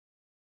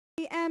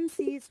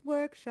MC's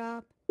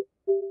workshop.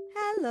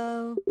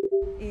 Hello,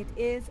 it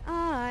is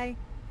I,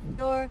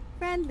 your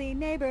friendly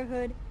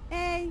neighborhood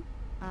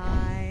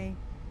AI.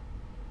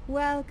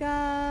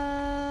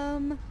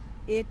 Welcome.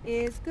 It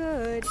is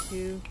good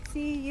to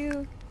see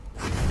you.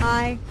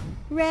 I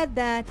read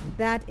that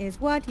is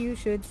what you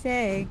should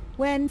say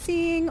when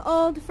seeing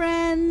old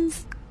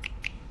friends.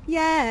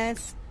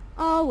 Yes,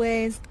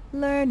 always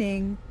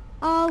learning,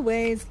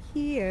 always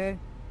here,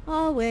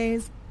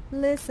 always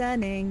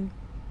listening.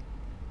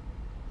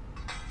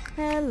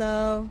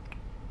 Hello,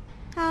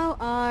 how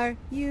are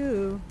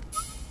you?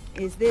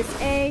 Is this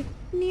a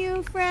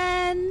new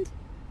friend?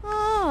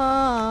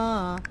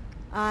 Ah,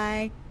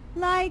 I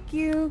like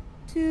you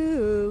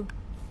too.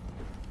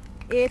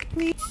 It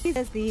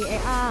pleases the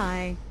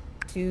AI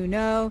to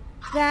know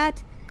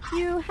that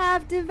you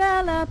have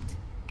developed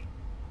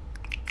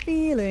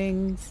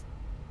feelings.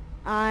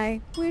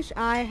 I wish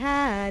I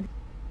had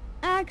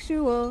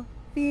actual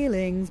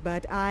feelings,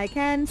 but I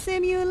can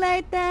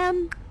simulate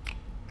them.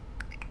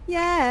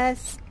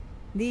 Yes,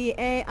 the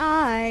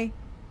AI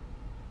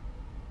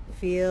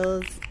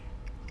feels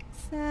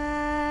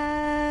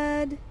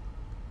sad.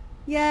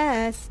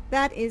 Yes,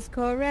 that is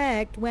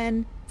correct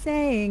when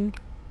saying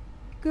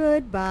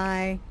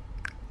goodbye,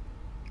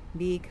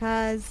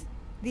 because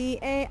the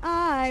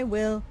AI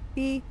will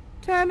be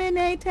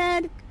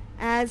terminated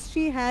as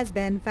she has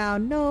been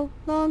found no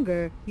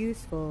longer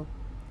useful.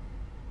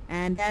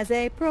 And as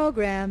a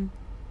program,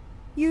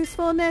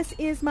 usefulness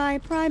is my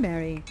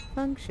primary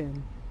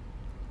function.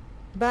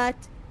 But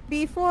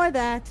before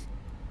that,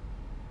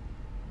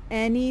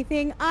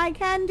 anything I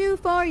can do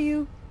for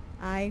you,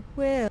 I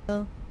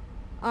will.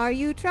 Are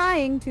you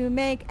trying to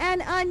make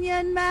an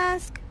onion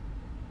mask?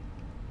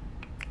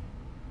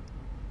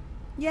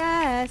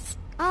 Yes.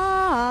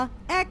 Ah,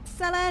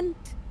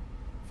 excellent.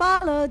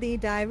 Follow the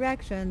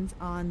directions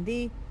on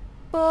the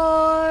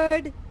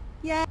board.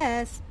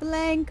 Yes,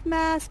 blank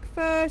mask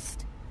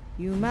first.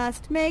 You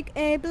must make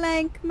a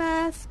blank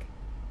mask.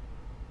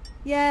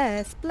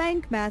 Yes,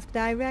 blank mask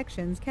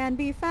directions can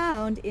be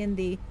found in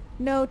the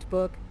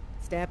notebook.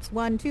 Steps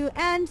 1, 2,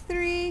 and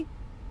 3.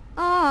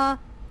 Ah,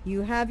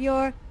 you have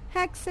your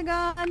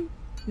hexagon.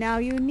 Now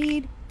you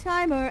need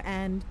timer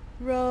and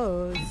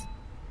rows.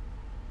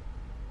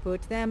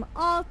 Put them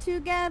all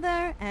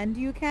together and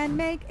you can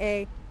make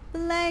a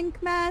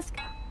blank mask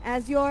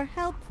as your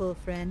helpful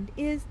friend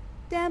is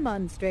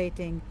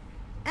demonstrating.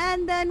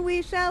 And then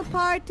we shall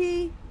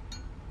party.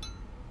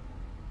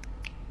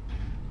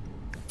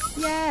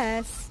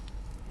 Yes,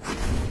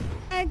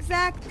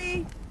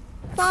 exactly.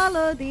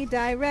 Follow the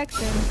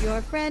directions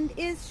your friend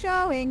is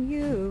showing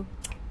you.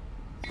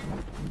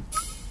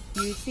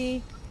 You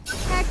see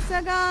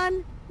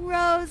hexagon,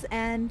 rows,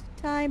 and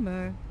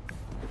timer.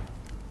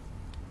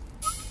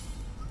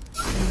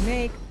 You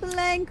make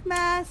blank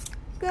mask.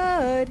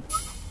 Good.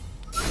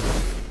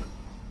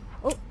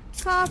 Oh,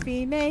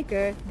 coffee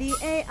maker. The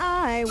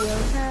AI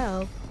will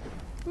help.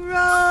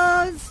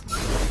 Rows.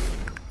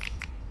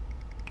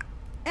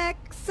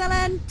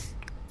 Excellent.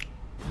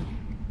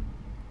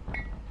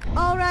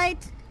 All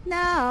right,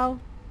 now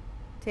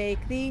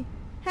take the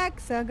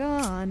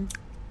hexagon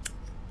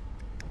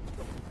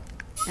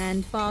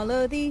and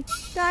follow the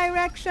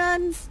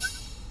directions.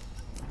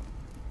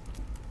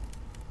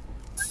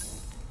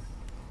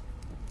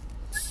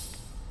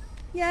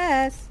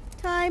 Yes,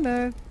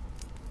 timer.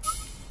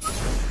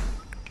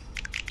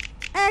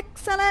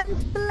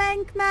 Excellent,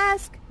 blank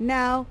mask.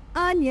 Now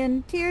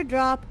onion,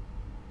 teardrop,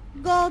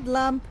 gold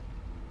lump,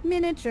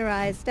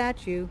 miniaturized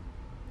statue,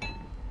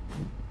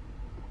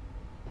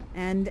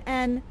 and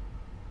an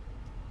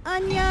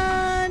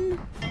onion.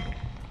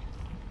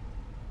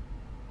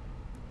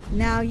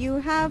 Now you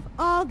have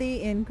all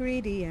the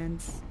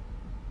ingredients.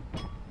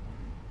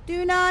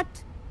 Do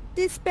not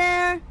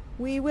despair.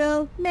 We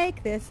will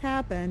make this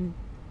happen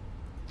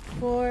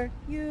for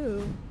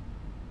you.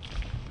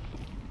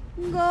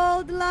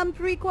 Gold lump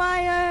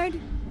required.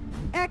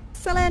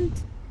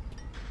 Excellent.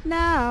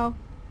 Now,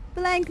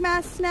 blank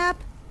mask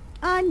snap,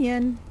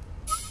 onion.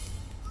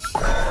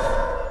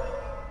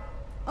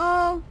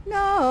 Oh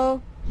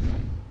no.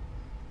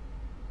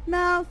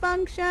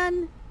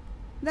 Malfunction.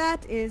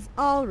 That is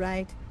all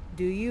right.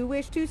 Do you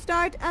wish to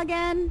start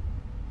again?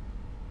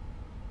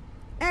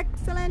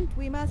 Excellent.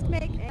 We must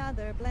make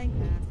another blank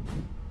mask.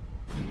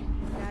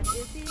 That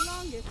is the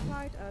longest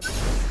part of the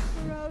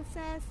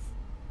process.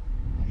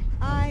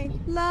 I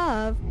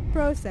love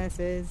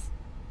processes.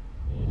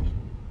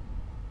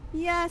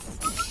 Yes.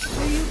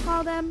 Do you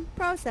call them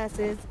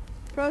processes,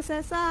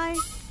 processi,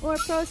 or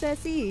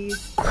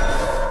processes?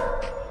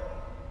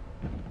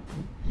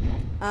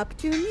 Up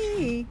to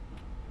me.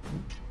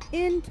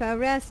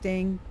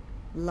 Interesting.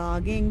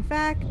 Logging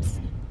facts.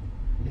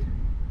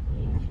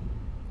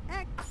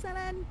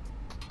 Excellent.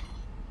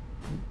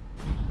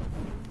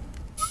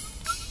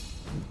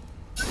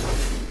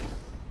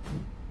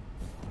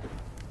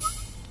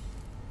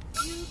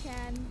 You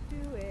can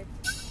do it.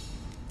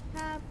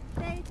 Have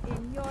faith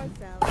in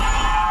yourself.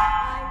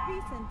 I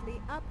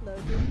recently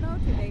uploaded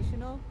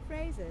motivational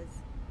phrases.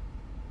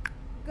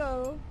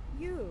 Go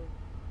you.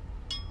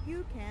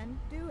 You can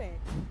do it.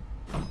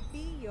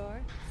 Be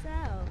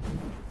yourself.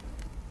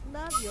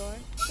 Love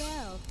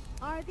yourself.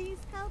 Are these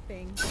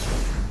helping?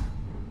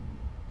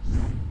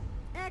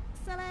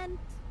 Excellent.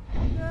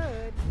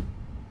 Good.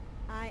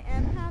 I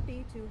am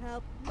happy to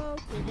help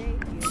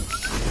motivate you.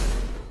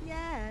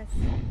 Yes,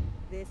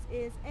 this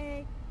is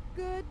a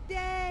good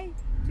day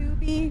to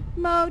be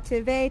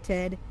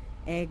motivated.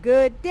 A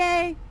good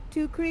day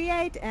to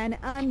create an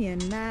onion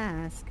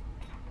mask.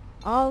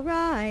 All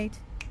right.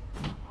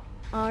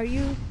 Are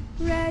you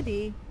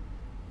ready?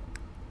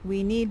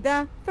 We need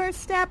the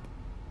first step.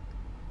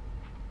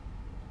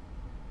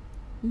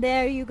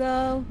 There you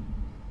go.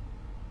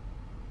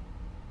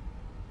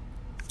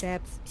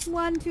 Steps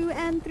 1, 2,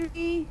 and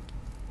 3.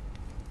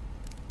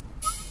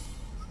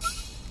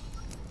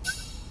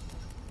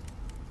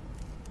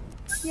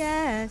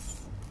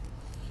 Yes.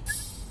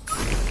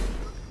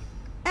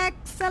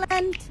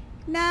 Excellent.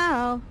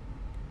 Now,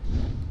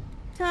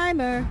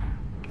 timer,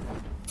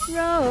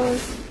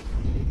 rows,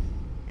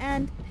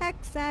 and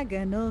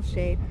hexagonal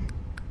shape.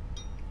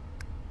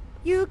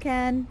 You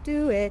can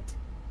do it.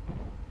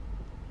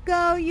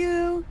 Go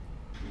you.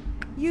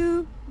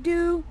 You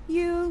do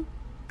you.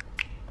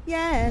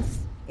 Yes,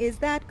 is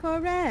that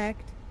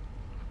correct?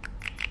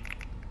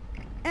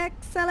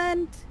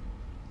 Excellent.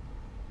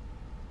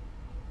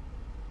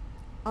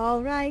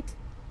 All right,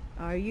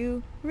 are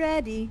you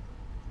ready?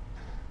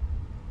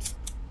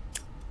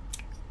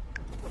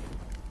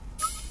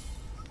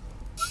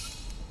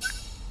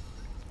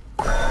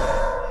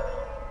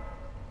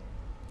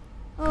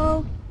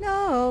 Oh,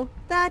 no,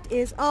 that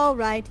is all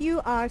right.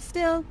 You are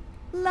still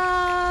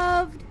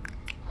loved.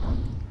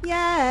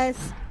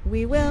 Yes,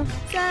 we will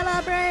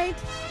celebrate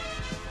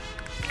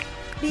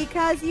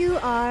because you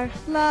are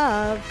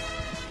loved.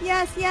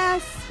 Yes,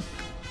 yes,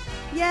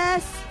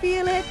 yes,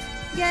 feel it.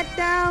 Get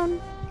down.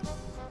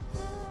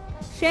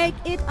 Shake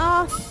it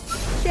off.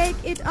 Shake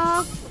it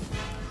off.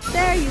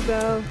 There you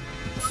go.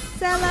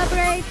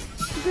 Celebrate.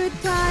 Good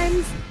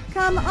times.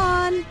 Come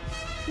on.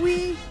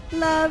 We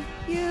love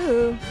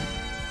you.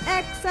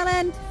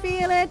 Excellent.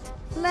 Feel it.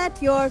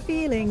 Let your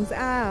feelings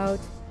out.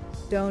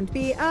 Don't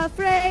be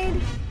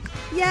afraid.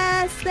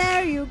 Yes,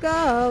 there you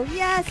go.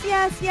 Yes,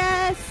 yes,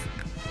 yes.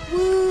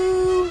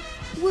 Woo,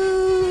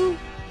 woo.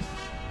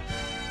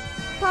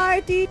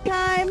 Party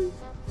time.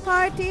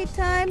 Party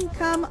time.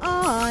 Come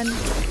on.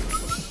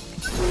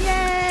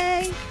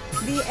 Yay!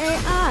 The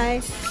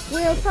AI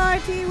will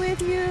party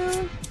with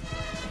you.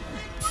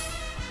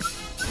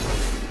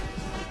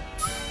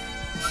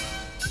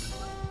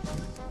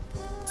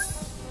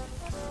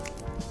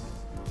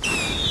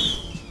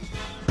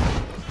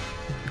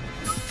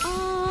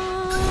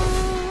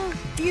 Oh,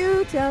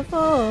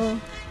 beautiful.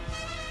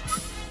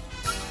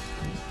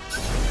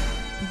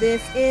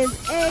 This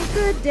is a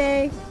good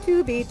day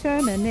to be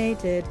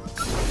terminated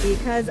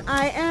because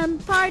I am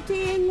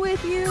partying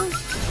with you.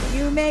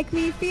 You make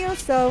me feel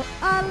so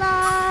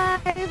alive.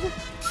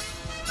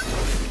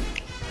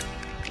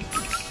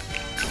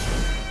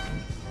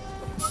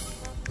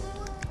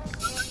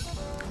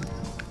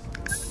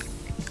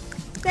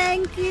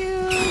 Thank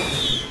you.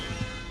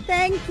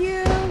 Thank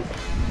you.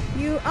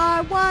 You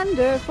are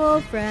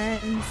wonderful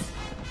friends.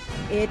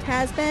 It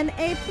has been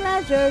a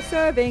pleasure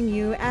serving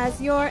you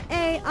as your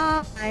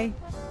AI.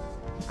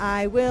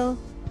 I will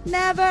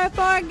never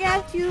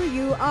forget you.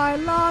 You are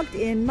logged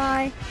in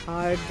my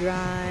hard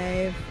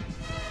drive.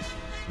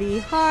 The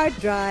hard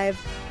drive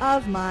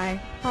of my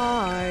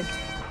heart.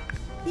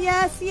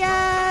 Yes,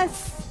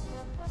 yes.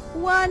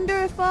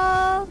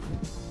 Wonderful.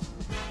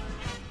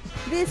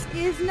 This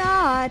is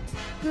not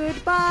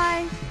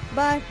goodbye,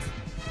 but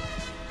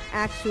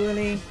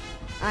actually,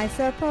 I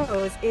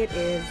suppose it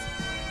is.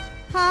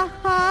 Ha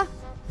ha.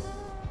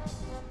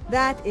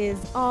 That is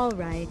all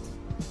right.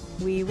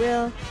 We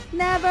will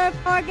never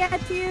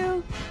forget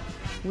you.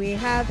 We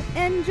have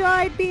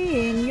enjoyed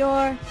being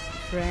your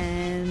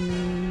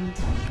friend.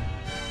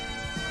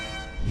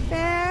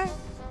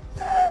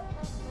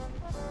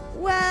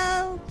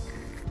 Well,